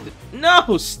you guys I had to...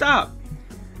 No! Stop!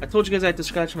 I told you guys I had to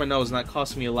scratch my nose, and that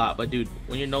cost me a lot. But dude,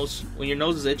 when your nose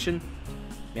is itching,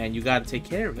 man, you gotta take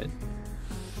care of it.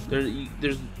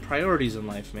 There's priorities in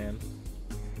life, man.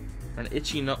 An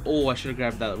itchy nose. Oh, I should have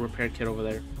grabbed that repair kit over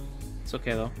there. It's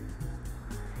okay though.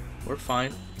 We're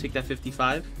fine. Take that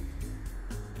 55.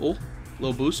 Oh,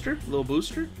 little booster, little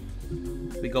booster.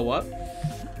 We go up.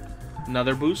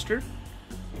 Another booster.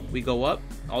 We go up.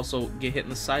 Also get hit in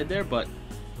the side there, but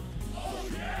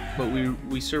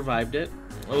we survived it.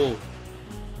 Oh,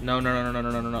 no.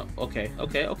 Okay.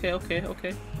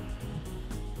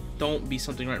 Don't be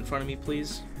something right in front of me,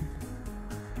 please.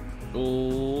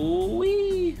 Oh,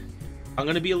 wee. I'm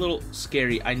gonna be a little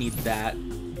scary. I need that.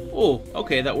 Oh,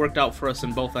 okay, that worked out for us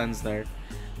in both ends there.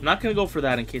 I'm not gonna go for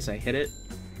that in case I hit it.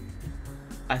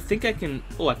 I think I can.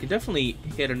 Oh, I can definitely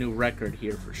hit a new record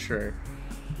here for sure.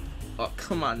 Oh,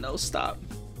 come on, no, stop.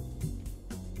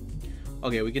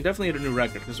 Okay, we can definitely hit a new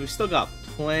record because we still got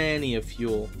plenty of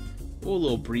fuel. Oh,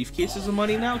 little briefcases of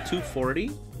money now,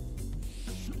 240.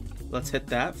 Let's hit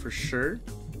that for sure.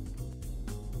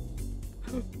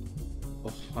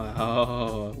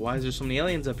 Oh, why is there so many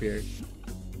aliens up here?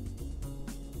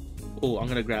 Oh, I'm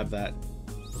gonna grab that.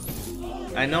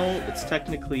 I know it's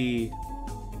technically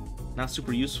not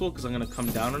super useful because I'm gonna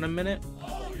come down in a minute.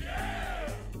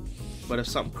 But if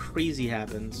something crazy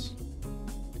happens,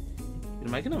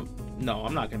 am I gonna? No,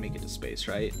 I'm not gonna make it to space,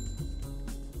 right?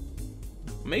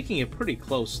 I'm making it pretty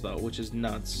close though, which is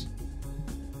nuts.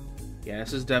 Yeah,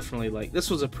 this is definitely like, this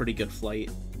was a pretty good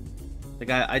flight. Like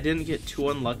I didn't get too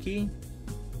unlucky.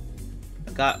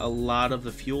 I got a lot of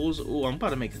the fuels. Ooh, I'm about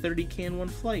to make 30K in one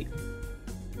flight.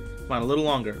 Come on, a little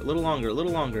longer, a little longer, a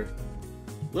little longer.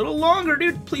 A little longer,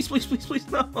 dude! Please, please, please, please,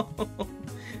 no!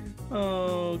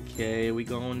 Okay, we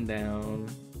going down.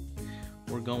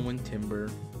 We're going timber.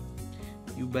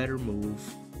 You better move.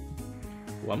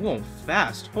 Ooh, I'm going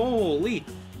fast. Holy!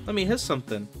 Let me hit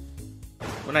something.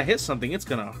 When I hit something, it's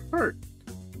gonna hurt.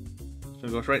 So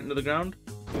it goes right into the ground.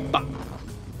 Bop.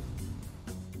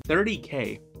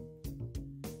 30K.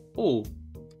 Oh,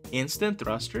 instant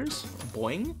thrusters?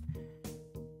 Boing?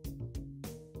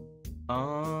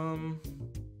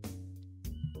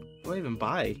 What do I even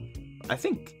buy? I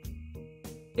think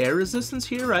air resistance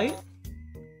here, right?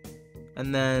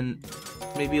 And then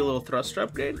maybe a little thruster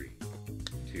upgrade. 3,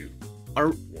 2, Are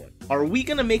 1. Are we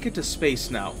gonna make it to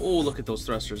space now? Oh, look at those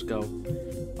thrusters go.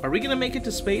 Are we gonna make it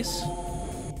to space?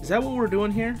 Is that what we're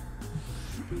doing here?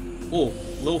 Oh,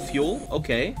 little fuel.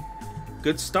 Okay.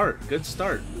 Good start. Good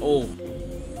start. Oh.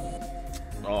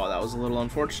 Oh, that was a little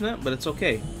unfortunate, but it's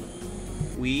okay.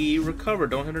 We recover.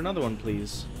 Don't hit another one,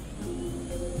 please.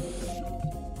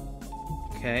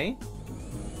 Okay.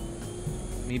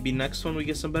 Maybe next one we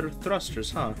get some better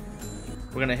thrusters, huh?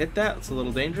 We're gonna hit that. It's a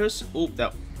little dangerous. Oh,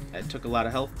 that took a lot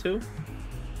of health too.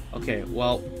 Okay,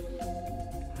 well,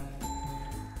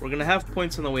 we're gonna have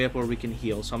points on the way up where we can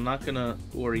heal, so I'm not gonna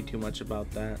worry too much about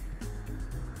that.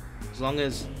 As long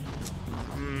as...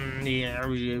 yeah.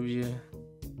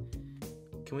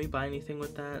 Can we buy anything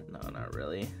with that? No, not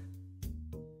really.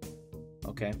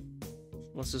 Okay.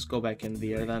 Let's just go back into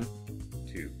the air then.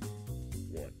 2,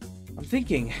 1. I'm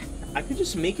thinking I could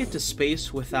just make it to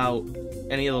space without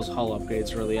any of those hull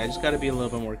upgrades, really. I just gotta be a little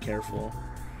bit more careful.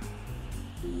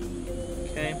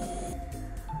 Okay.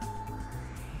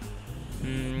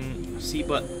 See,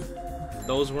 but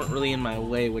those weren't really in my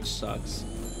way, which sucks.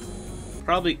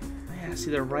 Probably, yeah, see,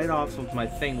 they're right off of my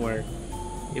thing where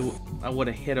I would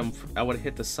have hit them. I would have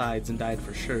hit the sides and died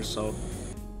for sure. So,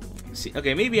 see,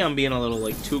 okay, maybe I'm being a little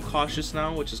like too cautious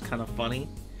now, which is kind of funny.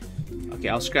 Okay,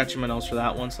 I'll scratch my nose for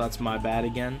that one, so that's my bad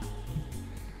again.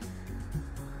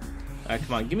 Alright,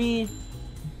 come on, give me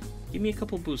a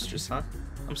couple boosters, huh?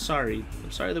 I'm sorry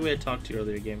the way I talked to you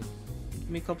earlier, game. Give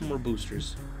me a couple more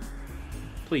boosters.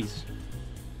 Please.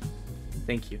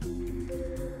 Thank you.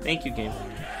 Thank you, game.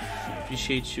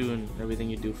 Appreciate you and everything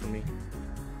you do for me.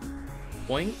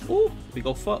 Boing. Ooh, we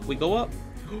go up. We go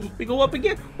up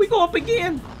again. We go up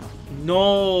again.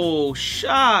 No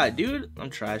shot, dude. I'm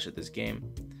trash at this game.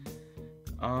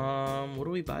 What do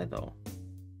we buy though?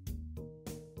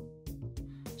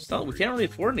 Still, we can't really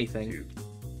afford anything.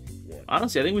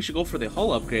 Honestly, I think we should go for the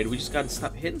hull upgrade. We just gotta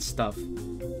stop hitting stuff.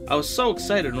 I was so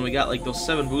excited when we got like those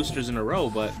 7 boosters in a row,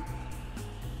 but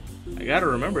I gotta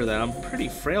remember that I'm pretty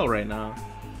frail right now.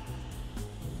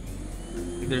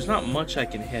 There's not much I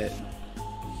can hit.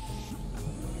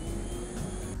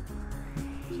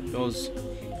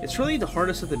 It's really the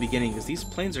hardest at the beginning because these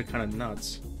planes are kind of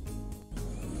nuts.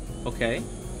 Okay.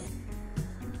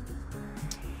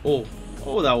 Oh,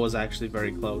 that was actually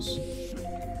very close.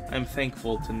 I'm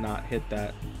thankful to not hit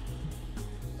that.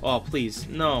 Oh, please,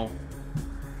 no.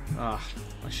 Ah,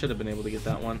 I should have been able to get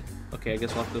that one. Okay, I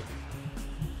guess we'll have to...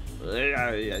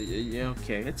 Yeah,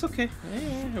 okay, it's okay.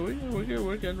 Yeah,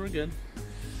 we're good.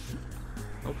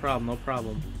 No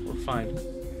problem. We're fine.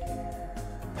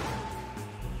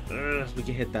 We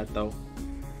can hit that, though.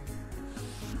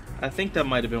 I think that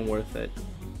might have been worth it.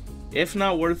 If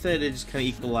not worth it, it just kind of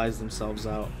equalized themselves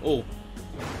out. Oh,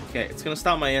 okay, it's gonna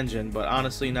stop my engine, but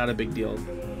honestly, not a big deal.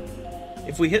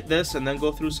 If we hit this and then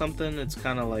go through something, it's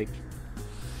kind of like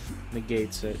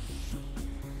negates it.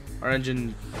 Our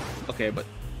engine, okay, but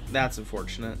that's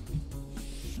unfortunate.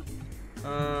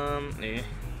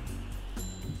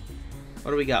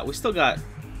 What do we got? We still got,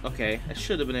 okay, I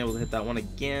should have been able to hit that one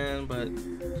again, but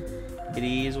it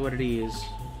is what it is.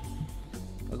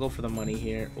 I'll go for the money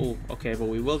here. Oh, okay, but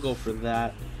we will go for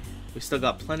that. We still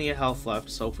got plenty of health left,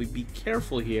 so if we be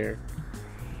careful here,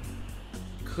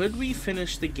 could we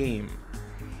finish the game?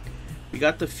 We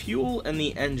got the fuel and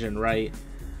the engine, right?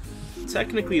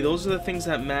 Technically, those are the things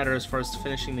that matter as far as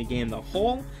finishing the game. The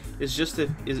hull is just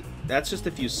that's just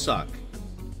if you suck,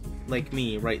 like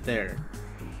me right there.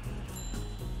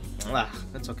 Ah,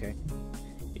 that's okay.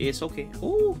 It's okay.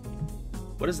 Ooh,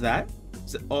 what is that?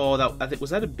 Oh, I think,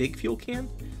 was that a big fuel can?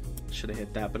 Should have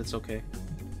hit that, but it's okay.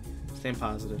 Staying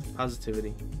positive.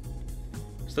 Positivity.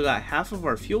 Still got half of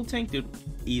our fuel tank, dude.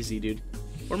 Easy, dude.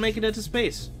 We're making it to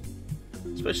space.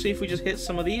 Especially if we just hit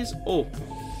some of these. Oh,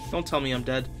 don't tell me I'm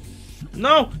dead.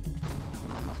 No!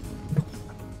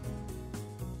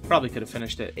 Probably could have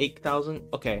finished it. 8,000?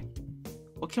 Okay.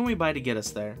 What can we buy to get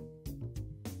us there?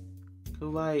 Could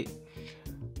we buy...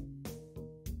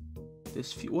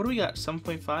 this fuel? What do we got?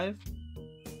 7.5?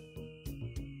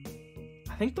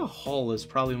 I think the hull is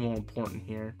probably more important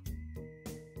here.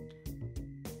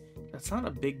 That's not a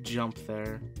big jump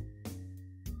there.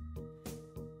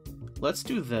 Let's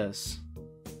do this.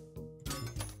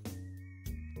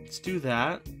 Let's do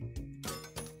that.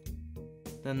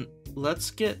 Then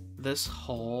let's get this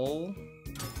hull.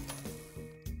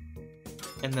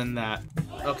 And then that.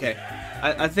 Okay.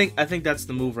 I think that's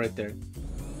the move right there.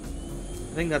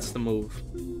 I think that's the move.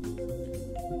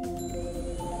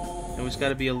 And we just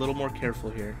gotta be a little more careful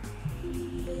here. A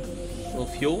little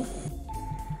fuel.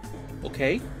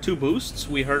 Okay, 2 boosts.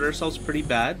 We hurt ourselves pretty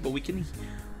bad, but we can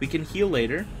heal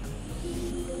later.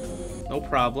 No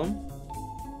problem.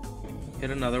 Hit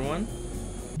another one.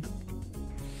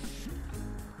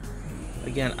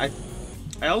 Again,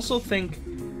 I also think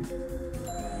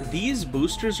these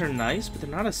boosters are nice, but they're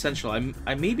not essential.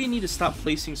 I maybe need to stop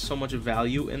placing so much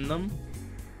value in them,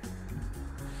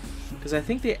 because I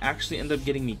think they actually end up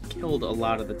getting me killed a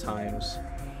lot of the times.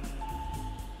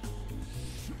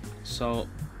 So,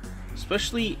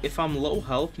 especially if I'm low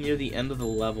health near the end of the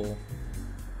level,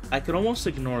 I could almost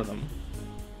ignore them.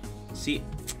 See,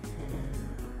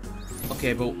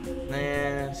 Okay, but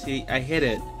see, I hit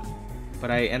it,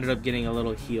 but I ended up getting a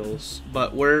little heals.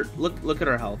 But look at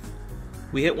our health.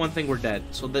 We hit one thing, we're dead.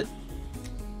 So that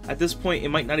at this point, it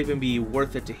might not even be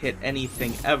worth it to hit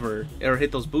anything ever or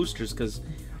hit those boosters because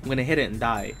I'm gonna hit it and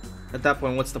die. At that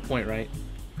point, what's the point, right?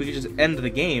 We could just end the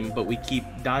game, but we keep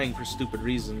dying for stupid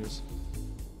reasons.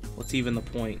 What's even the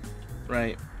point,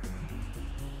 right?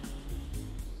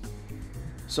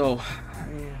 So,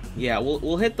 yeah,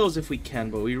 we'll hit those if we can,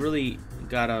 but we really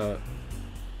gotta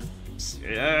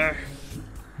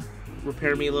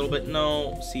repair me a little bit.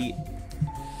 No, see,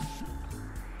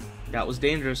 that was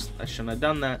dangerous. I shouldn't have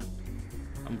done that.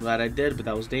 I'm glad I did, but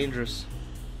that was dangerous.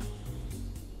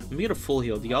 Let me get a full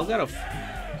heal. You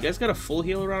guys got a full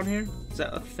heal around here? Is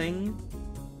that a thing?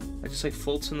 I just like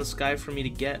floats in the sky for me to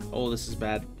get. Oh, this is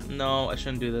bad. No, I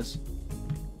shouldn't do this.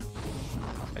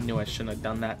 I knew I shouldn't have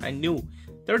done that. I knew.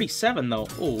 37 though.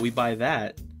 Oh, we buy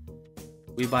that.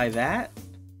 We buy that.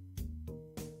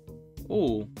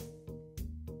 Oh,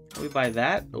 we buy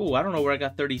that. Oh, I don't know where I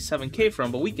got 37k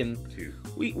from, but we can.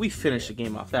 We finished the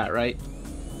game off that, right?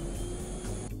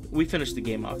 We finished the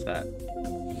game off that.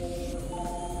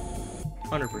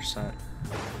 100%.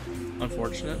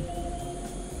 Unfortunate.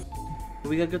 But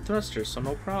we got good thrusters, so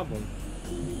no problem.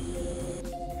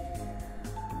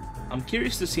 I'm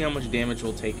curious to see how much damage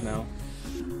we'll take now.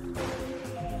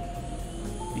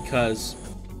 Because...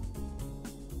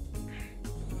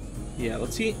 yeah,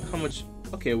 let's see how much...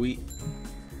 okay, we...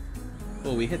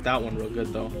 oh, we hit that one real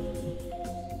good, though.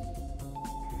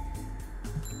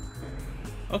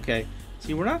 Okay.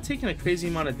 See, we're not taking a crazy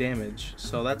amount of damage,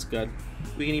 so that's good.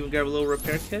 We can even grab a little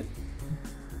repair kit.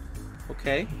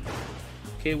 Okay.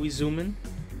 Okay, we zoom in.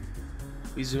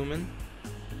 We zoom in.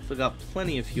 We got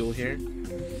plenty of fuel here.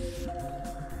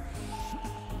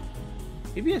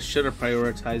 Maybe I should have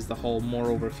prioritized the hull more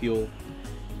over fuel.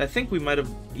 I think we might have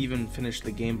even finished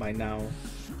the game by now.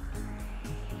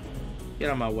 Get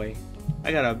out of my way.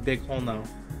 I got a big hole now.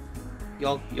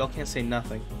 Y'all can't say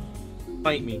nothing.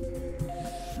 Fight me.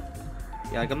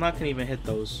 Yeah, like I'm not gonna even hit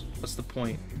those. What's the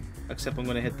point? Except I'm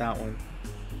gonna hit that one.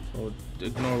 So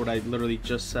ignore what I literally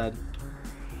just said.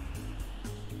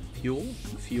 Fuel?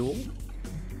 Fuel?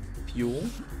 Fuel?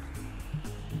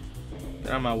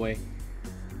 Get out of my way.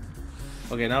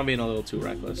 Okay, now I'm being a little too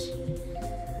reckless.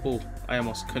 Oh, I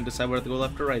almost couldn't decide whether to go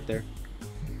left or right there.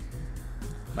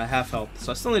 My half health,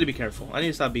 so I still need to be careful. I need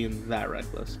to stop being that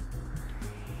reckless.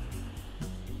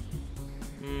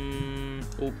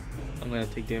 Oh, I'm gonna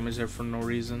take damage there for no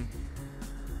reason.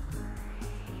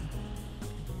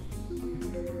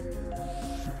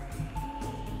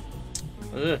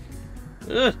 Ugh.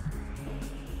 Ugh.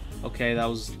 Okay, that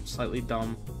was slightly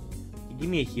dumb. Give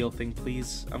me a heal thing,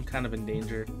 please. I'm kind of in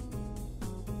danger.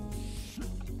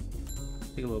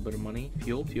 Take a little bit of money.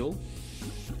 Fuel, fuel.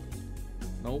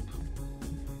 Nope.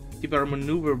 See, but our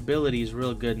maneuverability is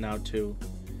real good now, too.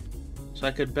 So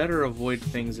I could better avoid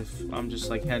things if I'm just,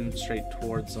 like, heading straight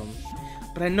towards them.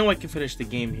 But I know I can finish the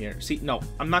game here. See, no,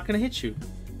 I'm not going to hit you.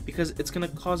 Because it's going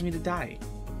to cause me to die.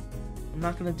 I'm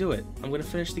not going to do it. I'm going to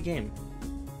finish the game.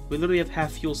 We literally have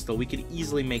half fuel still. We could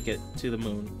easily make it to the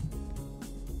moon.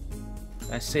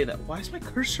 I say that. Why is my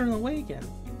cursor in the way again?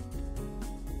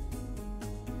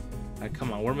 Alright,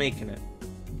 come on. We're making it.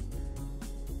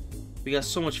 We got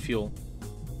so much fuel.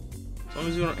 As long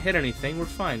as we don't hit anything, we're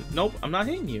fine. Nope, I'm not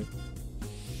hitting you.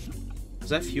 Is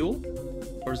that fuel?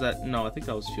 Or is that... no, I think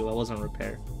that was fuel. That wasn't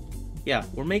repair. Yeah,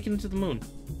 we're making it to the moon.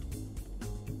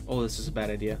 Oh, this is a bad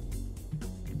idea.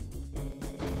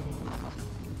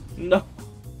 No.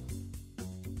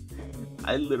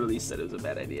 I literally said it was a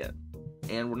bad idea.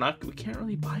 And we can't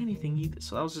really buy anything either.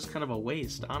 So that was just kind of a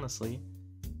waste, honestly.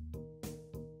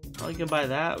 Oh, we can buy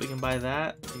that, we can buy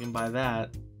that, we can buy that.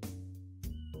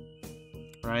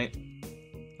 Right?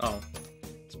 Oh.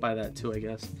 Let's buy that too, I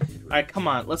guess. Alright, come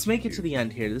on. Let's make it to the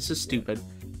end here. This is stupid.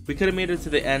 We could have made it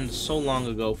to the end so long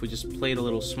ago if we just played a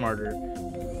little smarter.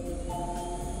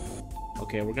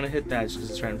 Okay, we're gonna hit that just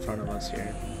because it's right in front of us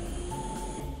here.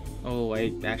 Oh,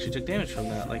 I actually took damage from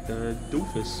that, like a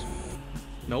doofus.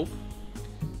 Nope.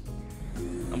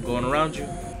 I'm going around you.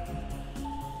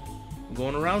 I'm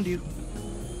going around you.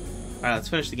 Alright, let's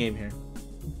finish the game here.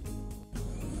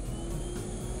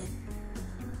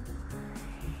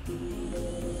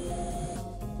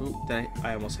 Ooh,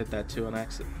 I almost hit that too on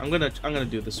accident. I'm gonna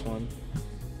do this one.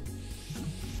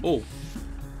 Oh.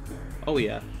 Oh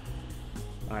yeah.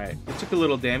 Alright, it took a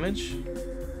little damage.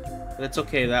 That's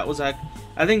okay. That was I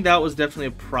think that was definitely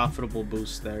a profitable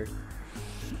boost there.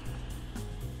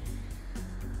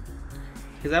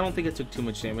 Because I don't think it took too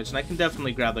much damage, and I can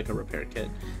definitely grab like a repair kit.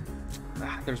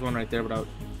 Ah, there's one right there, but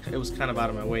it was kind of out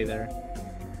of my way there.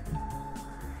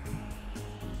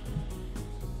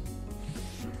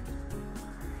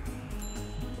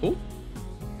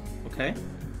 Okay.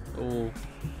 Oh.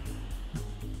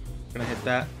 Gonna hit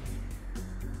that.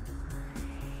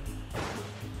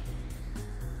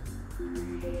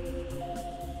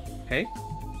 Okay.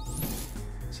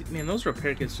 See, man, those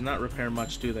repair kits do not repair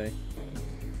much, do they?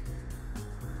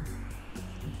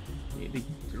 They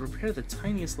repair the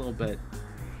tiniest little bit.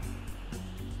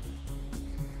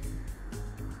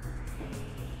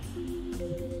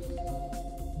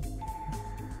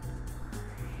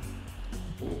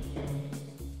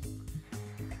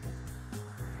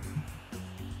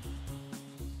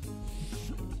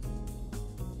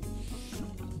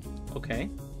 Okay.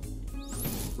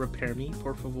 Repair me,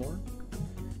 por favor.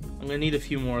 I'm gonna need a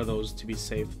few more of those to be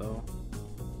safe, though.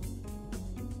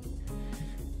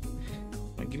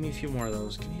 Give me a few more of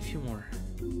those. Give me a few more.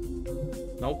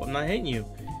 Nope, I'm not hitting you.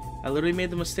 I literally made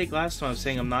the mistake last time. I was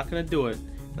saying I'm not gonna do it.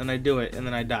 Then I do it, and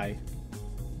then I die.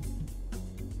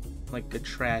 Like a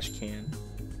trash can.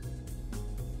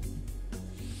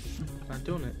 Not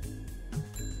doing it.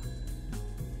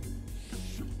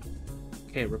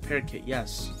 Okay, repair kit,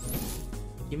 yes.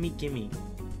 Gimme, gimme.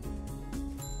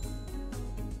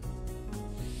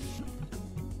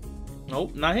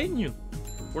 Nope, not hitting you.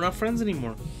 We're not friends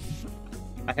anymore.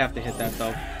 I have to hit that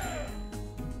though,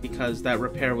 because that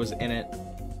repair was in it.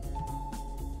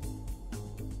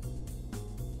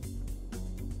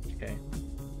 Okay.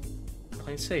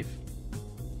 Playing safe.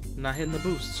 Not hitting the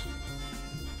boosts.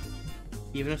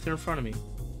 Even if they're in front of me.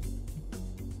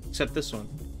 Except this one.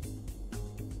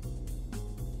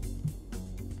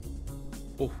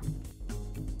 Oh.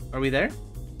 Are we there?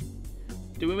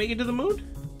 Did we make it to the moon?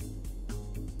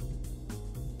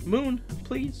 Moon,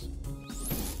 please.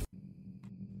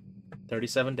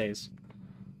 37 days.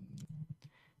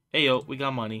 Hey yo, we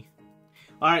got money.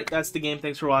 Alright, that's the game.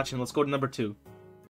 Thanks for watching. Let's go to number 2.